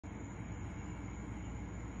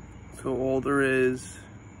So all there is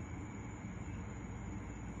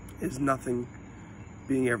nothing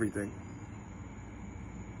being everything.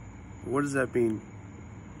 What does that mean?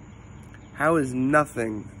 How is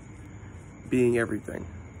nothing being everything?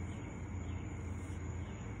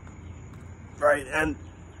 Right, and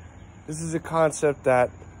this is a concept that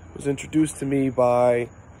was introduced to me by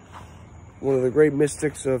one of the great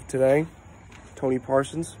mystics of today, Tony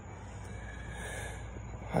Parsons.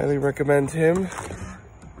 Highly recommend him.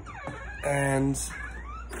 And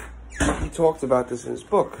he talked about this in his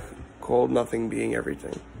book called Nothing Being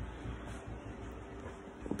Everything.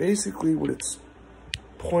 Basically what it's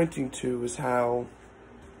pointing to is how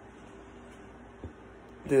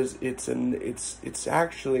it's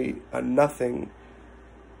actually a nothing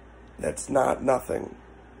that's not nothing.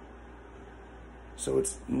 So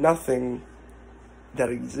it's nothing that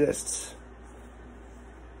exists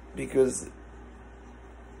because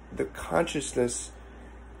the consciousness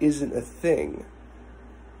isn't a thing.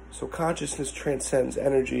 So consciousness transcends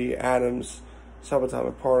energy, atoms,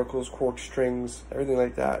 subatomic particles, quark strings, everything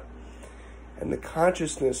like that. And the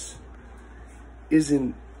consciousness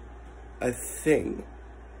isn't a thing.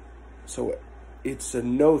 So it's a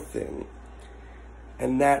no thing.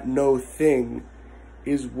 And that no thing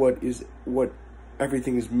is what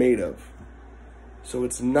everything is made of. So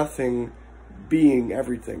it's nothing being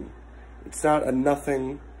everything. It's not a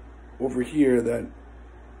nothing over here that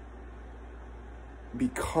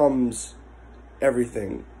becomes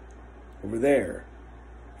everything over there.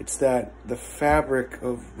 It's that the fabric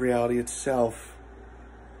of reality itself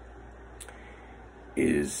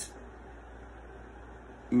is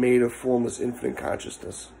made of formless infinite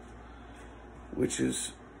consciousness, which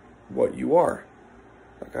is what you are.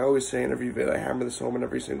 Like I always say in every vid, I hammer this home in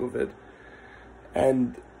every single vid.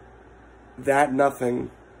 And that nothing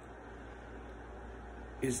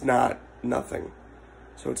is not nothing.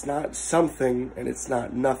 So it's not something and it's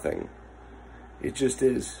not nothing. It just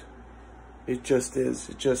is. It just is.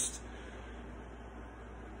 It just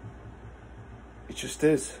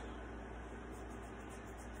is.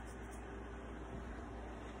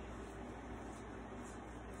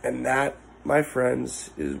 And that, my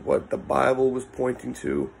friends, is what the Bible was pointing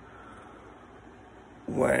to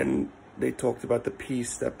when they talked about the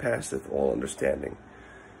peace that passeth all understanding.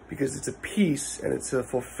 Because it's a peace and it's a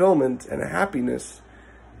fulfillment and a happiness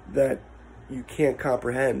that you can't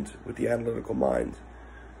comprehend with the analytical mind.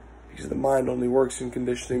 Because the mind only works in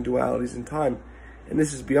conditioning, dualities, and time. And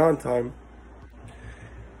this is beyond time.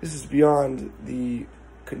 This is beyond the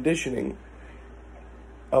conditioning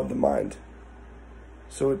of the mind.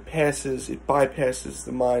 So it bypasses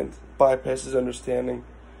the mind, bypasses understanding,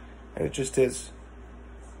 and it just is.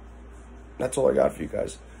 That's all I got for you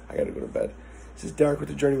guys. I gotta go to bed. This is Derek with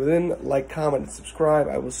The Journey Within. Like, comment, and subscribe.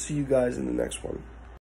 I will see you guys in the next one.